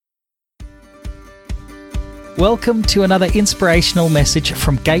Welcome to another inspirational message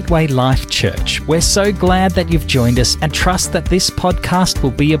from Gateway Life Church. We're so glad that you've joined us and trust that this podcast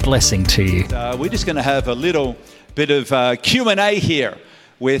will be a blessing to you. We're just going to have a little bit of Q&A here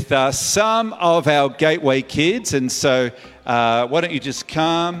with some of our Gateway kids. And so why don't you just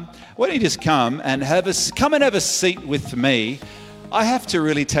come and have a seat with me. I have to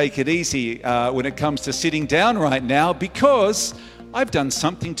really take it easy when it comes to sitting down right now because I've done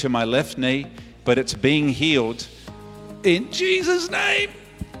something to my left knee, but it's being healed in Jesus' name.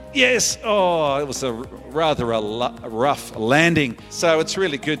 Yes. Oh, it was a rough landing. So it's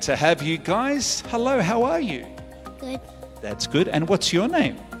really good to have you guys. Hello, how are you? Good. That's good. And what's your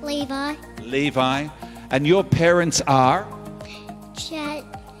name? Levi. Levi. And your parents are? Chad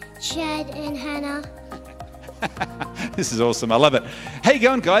and Hannah. This is awesome. I love it. Hey,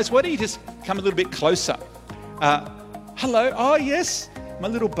 going guys, why don't you just come a little bit closer? Hello. Oh, yes. My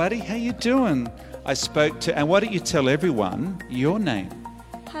little buddy, how you doing? And why don't you tell everyone your name?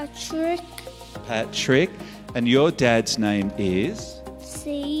 Patrick. And your dad's name is?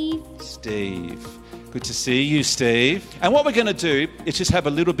 Steve. Good to see you, Steve. And what we're going to do is just have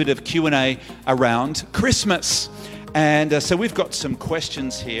a little bit of Q&A around Christmas. And so we've got some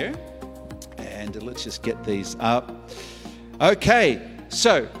questions here. And let's just get these up. Okay,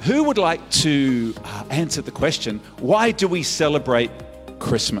 so who would like to answer the question, why do we celebrate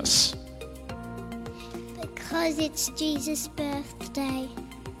Christmas? Because it's Jesus' birthday.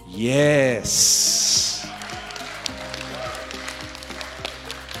 Yes.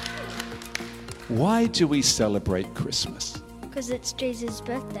 Why do we celebrate Christmas? Because it's Jesus'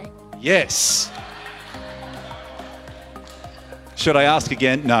 birthday. Yes. Should I ask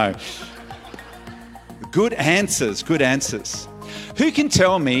again? No. Good answers. Who can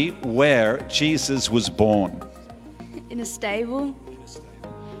tell me where Jesus was born? In a stable.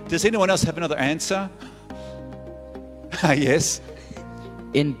 Does anyone else have another answer? Yes.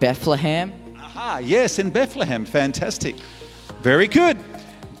 In Bethlehem. Aha, yes, in Bethlehem. Fantastic. Very good.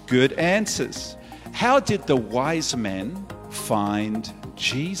 Good answers. How did the wise men find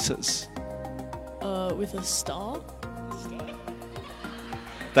Jesus? With a star.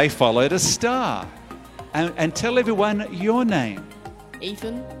 They followed a star. And tell everyone your name.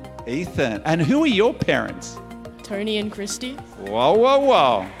 Ethan. And who are your parents? Tony and Christy.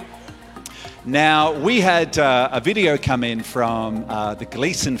 Whoa. Now, we had a video come in from the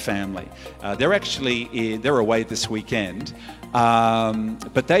Gleason family. They're away this weekend,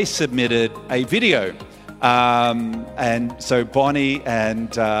 but they submitted a video. And so Bonnie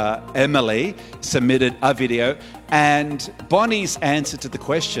and Emily submitted a video. And Bonnie's answer to the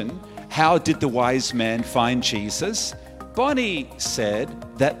question, how did the wise men find Jesus? Bonnie said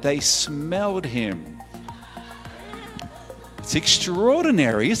that they smelled him. It's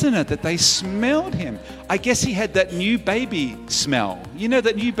extraordinary, isn't it, that they smelled him? I guess he had that new baby smell. You know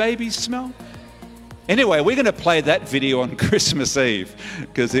that new baby smell? Anyway, we're going to play that video on Christmas Eve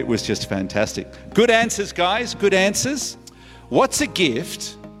because it was just fantastic. Good answers, guys. Good answers. What's a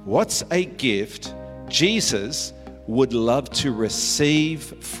gift Jesus would love to receive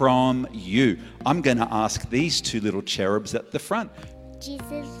from you? I'm going to ask these two little cherubs at the front.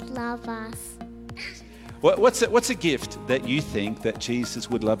 Jesus loves us. What's a gift that you think that Jesus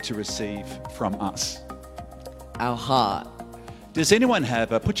would love to receive from us? Our heart. Does anyone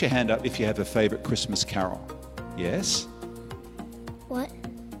put your hand up if you have a favorite Christmas carol? Yes? What?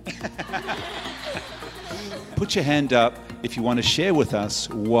 Put your hand up if you want to share with us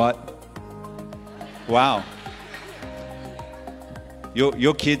what... Wow.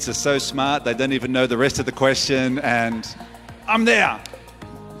 Your kids are so smart, they don't even know the rest of the question, and I'm there.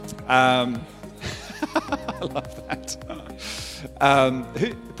 I love that.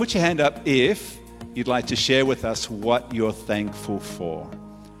 Put your hand up if you'd like to share with us what you're thankful for.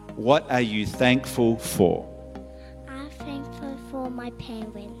 What are you thankful for? I'm thankful for my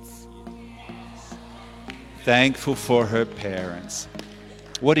parents. Thankful for her parents.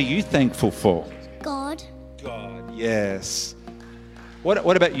 What are you thankful for? God, yes.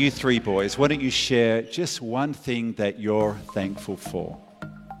 What about you three boys? Why don't you share just one thing that you're thankful for?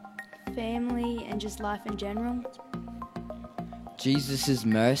 Family and just life in general. Jesus'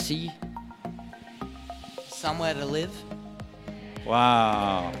 mercy. Somewhere to live.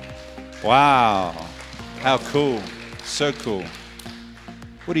 Wow. How cool. So cool.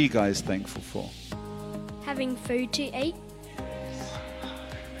 What are you guys thankful for? Having food to eat.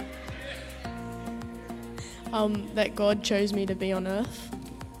 That God chose me to be on earth.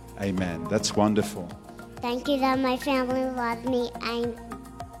 Amen. That's wonderful. thank you that my family loves me and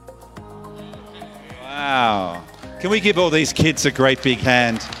Wow. Can we give all these kids a great big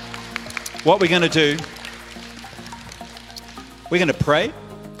hand? What we're going to do We're going to pray.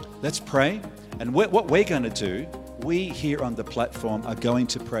 Let's pray. And what we're going to do, we here on the platform are going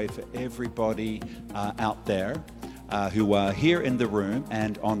to pray for everybody out there who are here in the room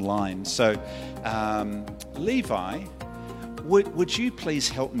and online. So, Levi, would you please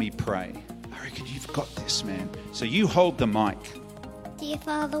help me pray? I reckon you've got this, man. So you hold the mic. Dear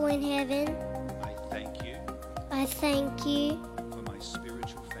Father in heaven, I thank you I thank you for my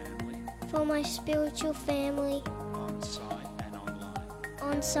spiritual family for my spiritual family on site and online.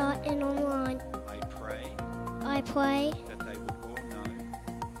 on site and online. I pray I pray that they would all know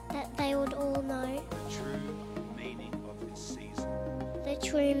that they would all know the true meaning of this season, the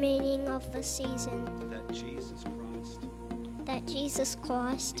true meaning of the season, that Jesus Christ that Jesus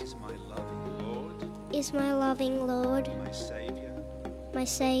Christ is my loving Lord, is my loving Lord, my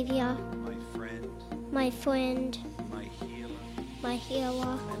Saviour, my friend, my healer, my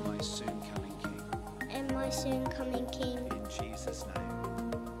healer, and my soon coming King. and my soon coming King. In Jesus'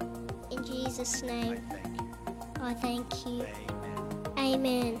 name, In Jesus' name, I thank you. I thank you.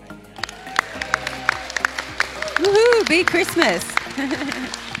 Amen. Amen. Woohoo, be Christmas.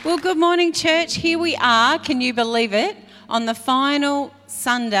 Well, good morning, church. Here we are, can you believe it, on the final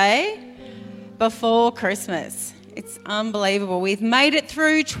Sunday before Christmas. It's unbelievable. We've made it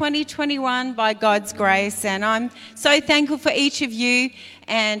through 2021 by God's grace, and I'm so thankful for each of you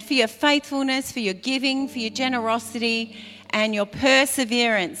and for your faithfulness, for your giving, for your generosity, and your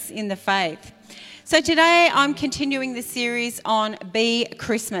perseverance in the faith. So today I'm continuing the series on Be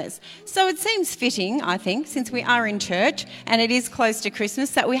Christmas. So it seems fitting, I think, since we are in church and it is close to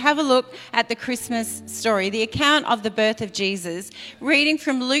Christmas, that we have a look at the Christmas story, the account of the birth of Jesus, reading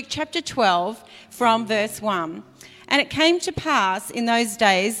from Luke chapter 12 from verse 1. And it came to pass in those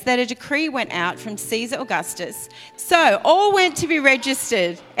days that a decree went out from Caesar Augustus. So all went to be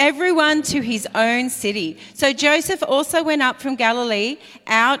registered, everyone to his own city. So Joseph also went up from Galilee,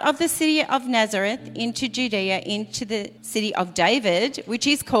 out of the city of Nazareth, into Judea, into the city of David, which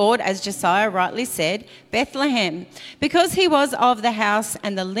is called, as Josiah rightly said, Bethlehem, because he was of the house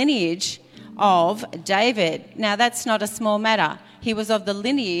and the lineage of David. Now that's not a small matter. He was of the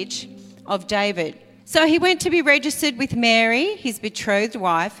lineage of David. So he went to be registered with Mary, his betrothed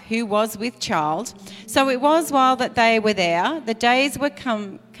wife, who was with child. So it was while that they were there, the days were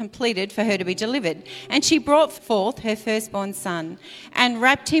completed for her to be delivered. And she brought forth her firstborn son, and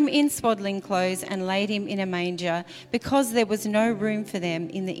wrapped him in swaddling clothes, and laid him in a manger, because there was no room for them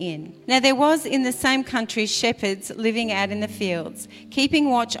in the inn. Now there was in the same country shepherds living out in the fields, keeping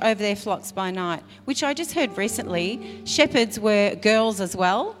watch over their flocks by night, which I just heard recently. Shepherds were girls as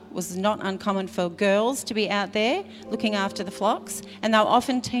well. It was not uncommon for girls to be out there looking after the flocks, and they were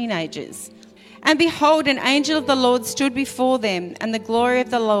often teenagers. And behold, an angel of the Lord stood before them, and the glory of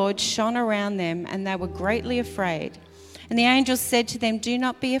the Lord shone around them, and they were greatly afraid. And the angel said to them, "Do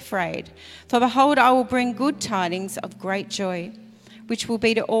not be afraid, for behold, I will bring good tidings of great joy, which will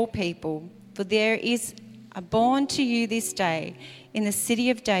be to all people. For there is born to you this day in the city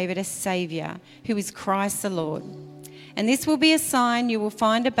of David a Saviour, who is Christ the Lord. And this will be a sign: you will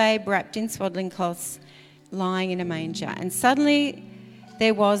find a babe wrapped in swaddling cloths, lying in a manger." And suddenly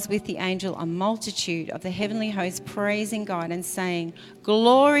there was with the angel a multitude of the heavenly host, praising God and saying,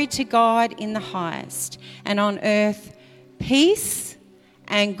 "Glory to God in the highest, and on earth peace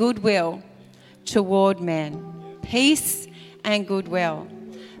and goodwill toward men." Peace and goodwill.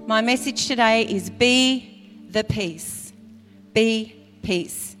 My message today is be the peace. Be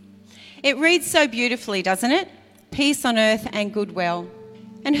peace. It reads so beautifully, doesn't it? Peace on earth and goodwill.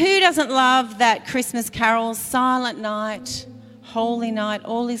 And who doesn't love that Christmas carol, "Silent night, holy night,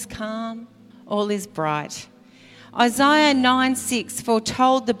 all is calm, all is bright." Isaiah 9:6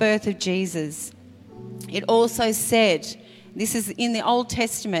 foretold the birth of Jesus. It also said, this is in the Old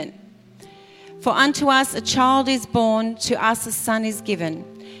Testament, "For unto us a child is born, to us a son is given,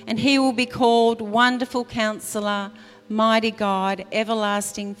 and he will be called Wonderful Counselor, Mighty God,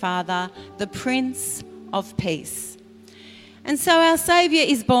 Everlasting Father, the Prince of Peace." And so our Saviour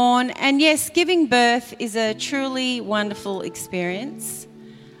is born, and yes, giving birth is a truly wonderful experience.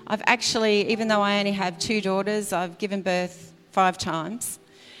 I've actually, even though I only have 2 daughters, I've given birth 5 times.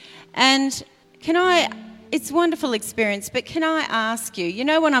 And it's a wonderful experience, but can I ask you,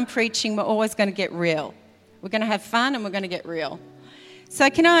 when I'm preaching, we're always going to get real. We're going to have fun and we're going to get real. So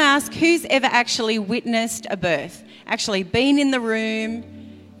can I ask, who's ever actually witnessed a birth? Actually been in the room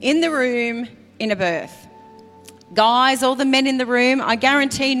in a birth? Guys, all the men in the room, I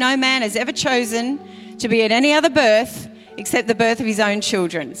guarantee no man has ever chosen to be at any other birth except the birth of his own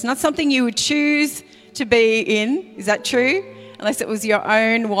children. It's not something you would choose to be in. Is that true? Unless it was your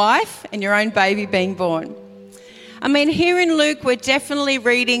own wife and your own baby being born. I mean, here in Luke, we're definitely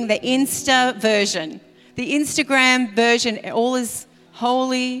reading the Insta version, the Instagram version. All is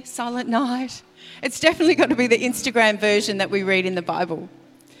holy, silent night. It's definitely got to be the Instagram version that we read in the Bible,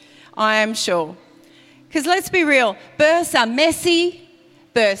 I am sure. Because let's be real, births are messy,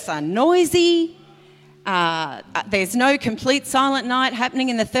 births are noisy. There's no complete silent night happening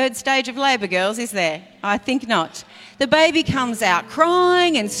in the third stage of labour, girls, is there? I think not. The baby comes out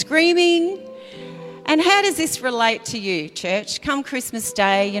crying and screaming. And how does this relate to you, church? Come Christmas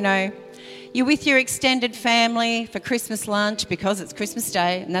Day, you know, you're with your extended family for Christmas lunch because it's Christmas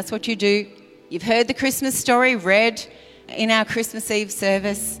Day and that's what you do. You've heard the Christmas story read in our Christmas Eve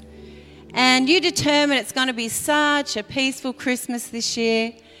service. And you determine it's going to be such a peaceful Christmas this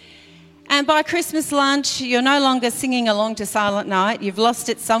year. And by Christmas lunch, you're no longer singing along to Silent Night. You've lost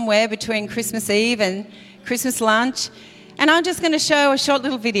it somewhere between Christmas Eve and Christmas lunch. And I'm just going to show a short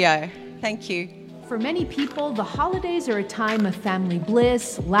little video. Thank you. For many people, the holidays are a time of family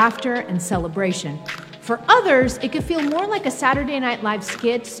bliss, laughter, and celebration. For others, it could feel more like a Saturday Night Live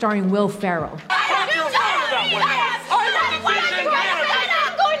skit starring Will Ferrell. I'm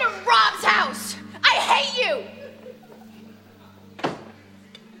going to Rob's house. I hate you.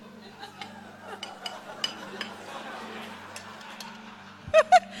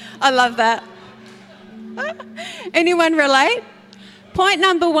 I love that. Anyone relate? Point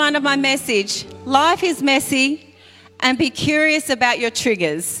number 1 of my message, life is messy and be curious about your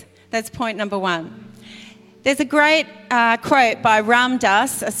triggers. That's point number 1. There's a great quote by Ram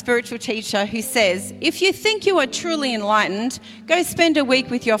Dass, a spiritual teacher, who says, if you think you are truly enlightened, go spend a week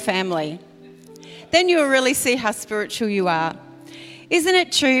with your family. Then you'll really see how spiritual you are. Isn't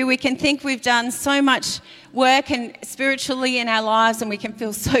it true? We can think we've done so much work and spiritually in our lives and we can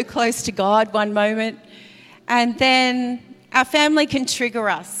feel so close to God one moment, and then our family can trigger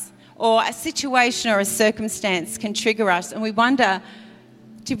us, or a situation or a circumstance can trigger us, and we wonder,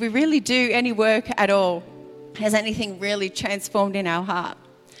 did we really do any work at all? Has anything really transformed in our heart?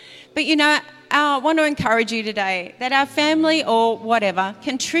 But you know, I want to encourage you today that our family or whatever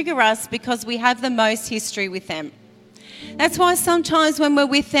can trigger us because we have the most history with them. That's why sometimes when we're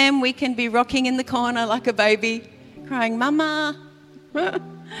with them, we can be rocking in the corner like a baby, crying, Mama.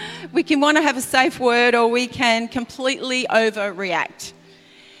 We can want to have a safe word, or we can completely overreact.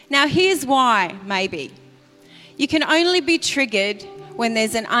 Now, here's why, maybe. You can only be triggered when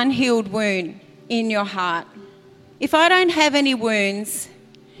there's an unhealed wound in your heart. If I don't have any wounds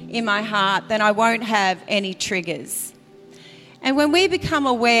in my heart, then I won't have any triggers. And when we become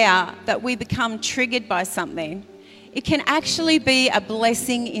aware that we become triggered by something, it can actually be a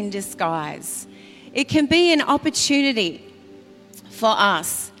blessing in disguise. It can be an opportunity for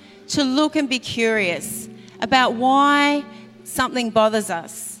us to look and be curious about why something bothers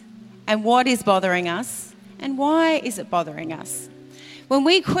us and what is bothering us and why is it bothering us. When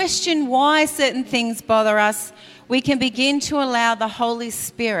we question why certain things bother us, we can begin to allow the Holy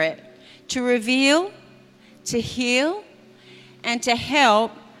Spirit to reveal, to heal, and to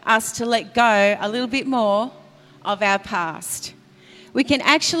help us to let go a little bit more of our past. We can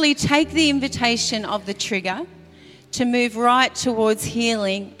actually take the invitation of the trigger to move right towards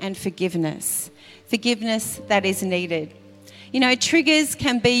healing and forgiveness that is needed. You know, triggers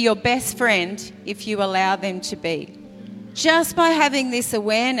can be your best friend if you allow them to be. Just by having this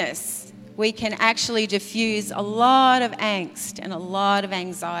awareness, we can actually diffuse a lot of angst and a lot of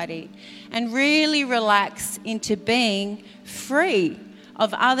anxiety and really relax into being free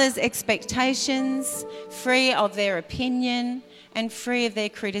of others' expectations, free of their opinion, and free of their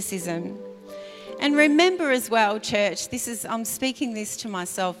criticism. And remember as well, church, I'm speaking this to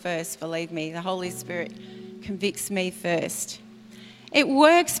myself first, believe me. The Holy Spirit convicts me first. It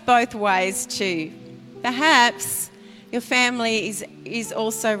works both ways too. Perhaps your family is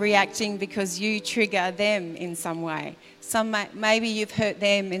also reacting because you trigger them in some way. Maybe you've hurt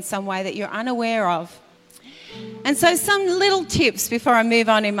them in some way that you're unaware of. And so some little tips before I move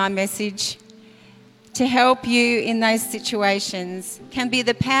on in my message to help you in those situations can be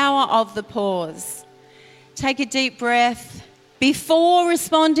the power of the pause. Take a deep breath before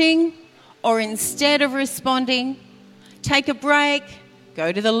responding or instead of responding. Take a break,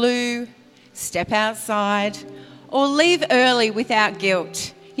 go to the loo, step outside, or leave early without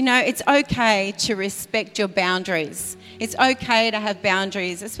guilt. You know, it's okay to respect your boundaries. It's okay to have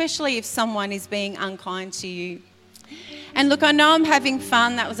boundaries, especially if someone is being unkind to you. And look, I know I'm having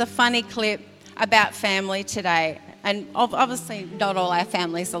fun. That was a funny clip about family today. And obviously not all our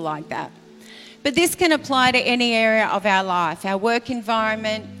families are like that. But this can apply to any area of our life, our work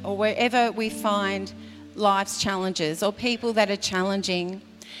environment, or wherever we find life's challenges or people that are challenging.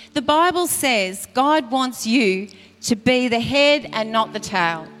 The Bible says God wants you to be the head and not the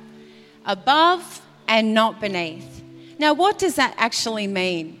tail, above and not beneath. Now, what does that actually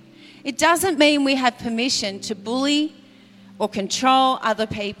mean? It doesn't mean we have permission to bully or control other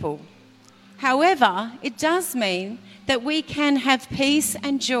people. However, it does mean that we can have peace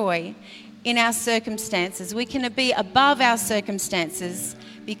and joy in our circumstances. We can be above our circumstances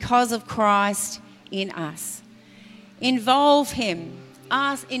because of Christ in us. Involve Him.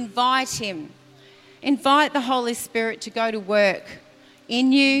 Invite Him. Invite the Holy Spirit to go to work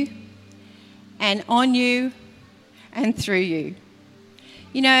in you and on you and through you.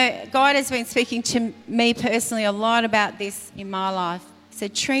 You know, God has been speaking to me personally a lot about this in my life. He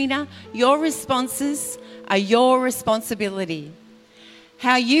said, Trina, your responses are your responsibility.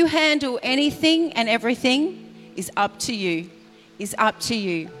 How you handle anything and everything is up to you, is up to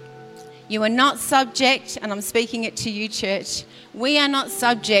you. You are not subject, and I'm speaking it to you, church, we are not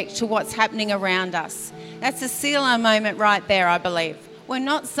subject to what's happening around us. That's a Selah moment right there, I believe. We're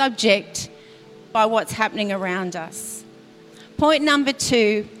not subject by what's happening around us. Point number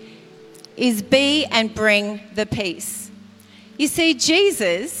 2 is be and bring the peace. You see,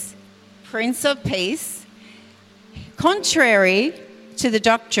 Jesus, Prince of Peace, contrary to the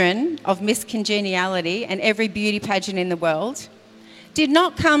doctrine of miscongeniality and every beauty pageant in the world, did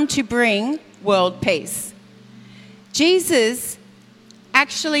not come to bring world peace. Jesus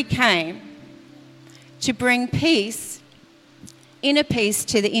actually came to bring peace, inner peace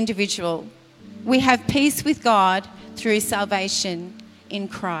to the individual. We have peace with God through salvation in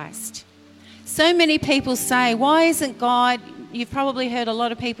Christ. So many people say, why isn't God, you've probably heard a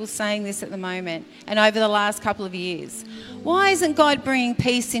lot of people saying this at the moment and over the last couple of years, why isn't God bringing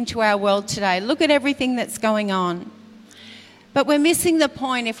peace into our world today? Look at everything that's going on. But we're missing the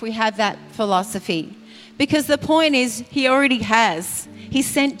point if we have that philosophy, because the point is He already has. He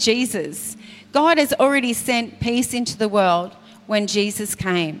sent Jesus. God has already sent peace into the world when Jesus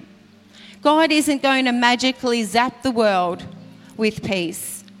came. God isn't going to magically zap the world with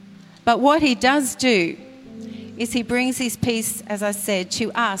peace. But what He does do is He brings His peace, as I said, to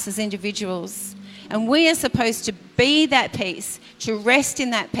us as individuals. And we are supposed to be that peace, to rest in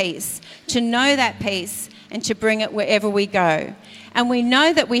that peace, to know that peace, and to bring it wherever we go. And we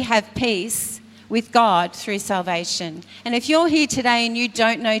know that we have peace with God through salvation. And if you're here today and you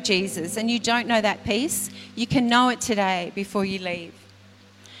don't know Jesus and you don't know that peace, you can know it today before you leave.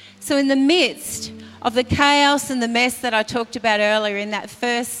 So in the midst of the chaos and the mess that I talked about earlier in that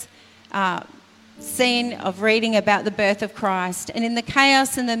first scene of reading about the birth of Christ, and in the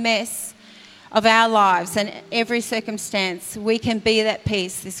chaos and the mess of our lives and every circumstance, we can be that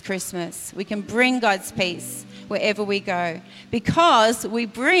peace this Christmas. We can bring God's peace wherever we go, because we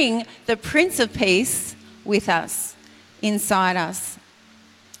bring the Prince of Peace with us, inside us.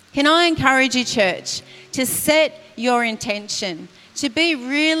 Can I encourage you, church, to set your intention, to be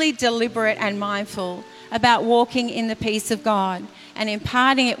really deliberate and mindful about walking in the peace of God and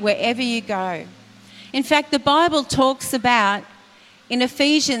imparting it wherever you go. In fact, the Bible talks about, in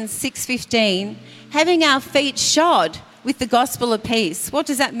Ephesians 6:15, having our feet shod with the gospel of peace. What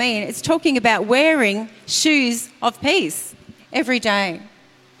does that mean? It's talking about wearing shoes of peace every day.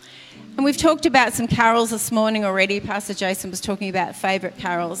 And we've talked about some carols this morning already. Pastor Jason was talking about favourite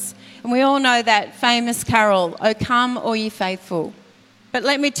carols. And we all know that famous carol, O Come All Ye Faithful. But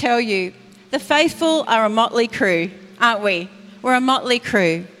let me tell you, the faithful are a motley crew, aren't we? We're a motley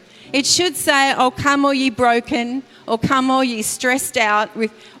crew. It should say, oh, come all ye broken, or come all ye stressed out,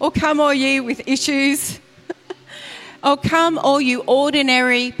 or come all ye with issues, or come all you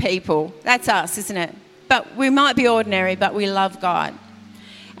ordinary people. That's us, isn't it? But we might be ordinary, but we love God.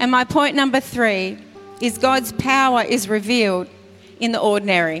 And my point number 3 is God's power is revealed in the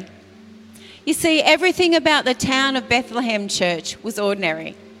ordinary. You see, everything about the town of Bethlehem Church was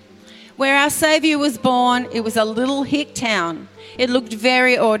ordinary. Where our Saviour was born, it was a little hick town. It looked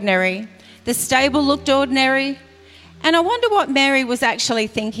very ordinary. The stable looked ordinary. And I wonder what Mary was actually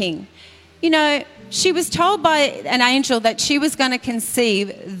thinking. You know, she was told by an angel that she was going to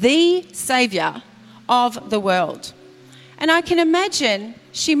conceive the Saviour of the world. And I can imagine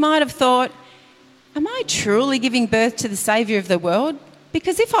she might have thought, am I truly giving birth to the Saviour of the world?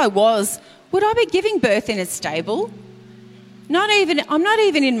 Because if I was, would I be giving birth in a stable? I'm not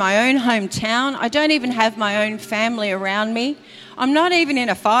even in my own hometown. I don't even have my own family around me. I'm not even in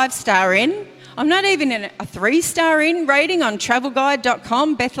a 5-star inn. I'm not even in a 3-star inn rating on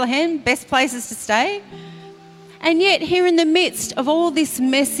travelguide.com, Bethlehem, best places to stay. And yet here in the midst of all this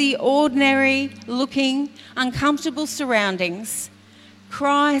messy, ordinary looking, uncomfortable surroundings,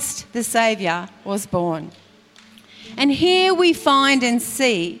 Christ the Saviour was born. And here we find and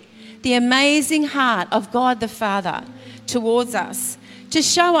see the amazing heart of God the Father towards us, to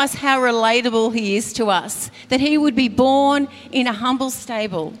show us how relatable he is to us, that he would be born in a humble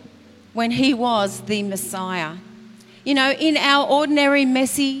stable when he was the Messiah. You know, in our ordinary,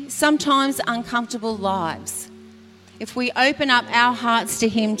 messy, sometimes uncomfortable lives, if we open up our hearts to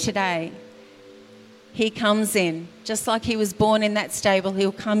him today, he comes in. Just like he was born in that stable,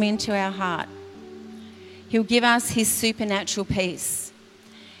 he'll come into our heart. He'll give us his supernatural peace.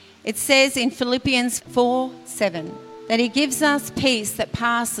 It says in Philippians 4:7 that he gives us peace that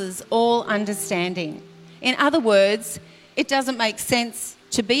passes all understanding. In other words, it doesn't make sense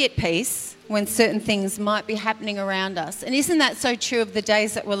to be at peace when certain things might be happening around us. And isn't that so true of the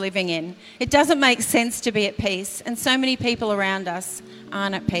days that we're living in? It doesn't make sense to be at peace, and so many people around us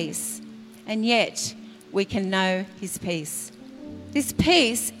aren't at peace. And yet, we can know his peace. This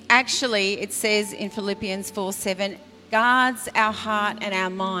peace, actually, it says in Philippians 4:7, guards our heart and our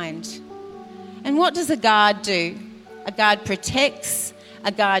mind. And what does a guard do? A guard protects,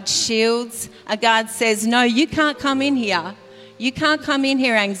 a guard shields, a guard says, no, you can't come in here. You can't come in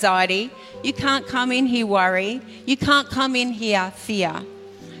here anxiety. You can't come in here worry. You can't come in here fear.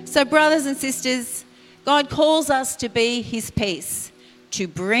 So brothers and sisters, God calls us to be his peace, to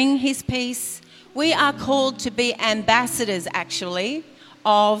bring his peace. We are called to be ambassadors, actually,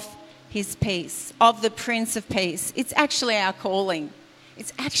 of his peace, of the Prince of Peace. It's actually our calling.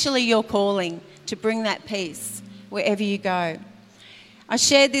 It's actually your calling to bring that peace wherever you go. I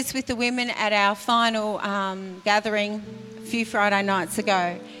shared this with the women at our final gathering a few Friday nights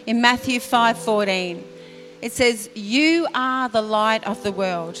ago. In Matthew 5:14, it says, you are the light of the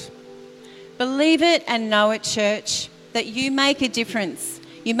world. Believe it and know it, church, that you make a difference.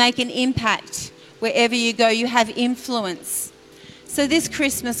 You make an impact wherever you go. You have influence. So this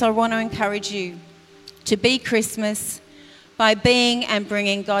Christmas, I want to encourage you to be Christmas by being and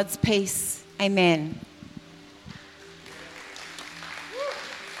bringing God's peace. Amen.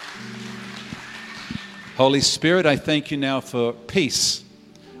 Holy Spirit, I thank you now for peace.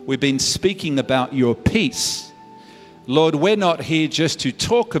 We've been speaking about your peace. Lord, we're not here just to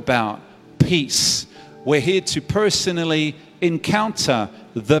talk about peace. We're here to personally encounter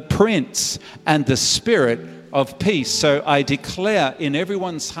the Prince and the Spirit of peace. So I declare in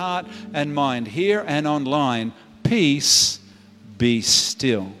everyone's heart and mind, here and online, peace, be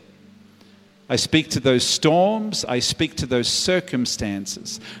still. I speak to those storms. I speak to those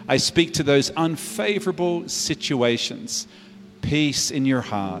circumstances. I speak to those unfavorable situations. Peace in your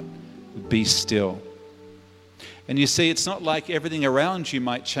heart. Be still. And you see, it's not like everything around you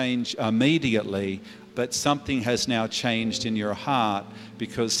might change immediately, but something has now changed in your heart,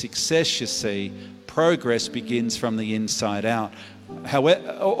 because success, you see, progress begins from the inside out.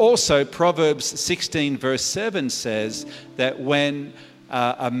 However, also Proverbs 16 verse 7 says that when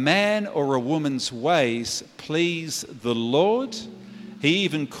a man or a woman's ways please the Lord, he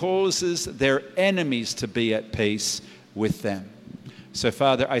even causes their enemies to be at peace with them. So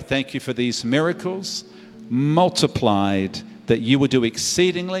Father, I thank you for these miracles multiplied, that you will do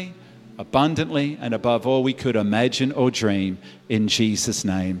exceedingly, abundantly, and above all we could imagine or dream. In Jesus'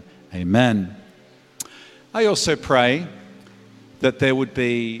 name, amen. I also pray that there would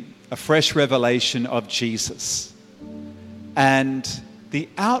be a fresh revelation of Jesus and the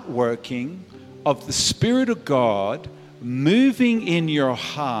outworking of the Spirit of God moving in your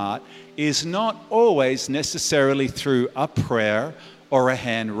heart is not always necessarily through a prayer or a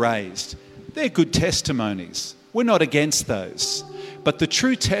hand raised. They're good testimonies. We're not against those. But the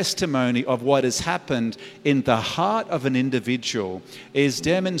true testimony of what has happened in the heart of an individual is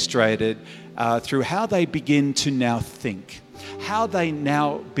demonstrated through how they begin to now think, how they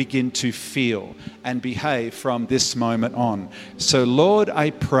now begin to feel and behave from this moment on. So Lord,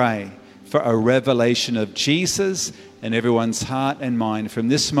 I pray for a revelation of Jesus in everyone's heart and mind from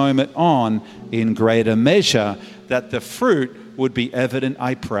this moment on in greater measure, that the fruit would be evident,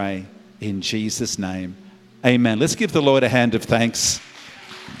 I pray, in Jesus' name. Amen. Let's give the Lord a hand of thanks.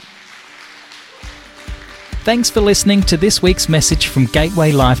 Thanks for listening to this week's message from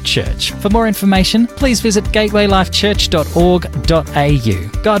Gateway Life Church. For more information, please visit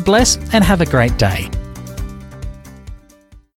gatewaylifechurch.org.au. God bless and have a great day.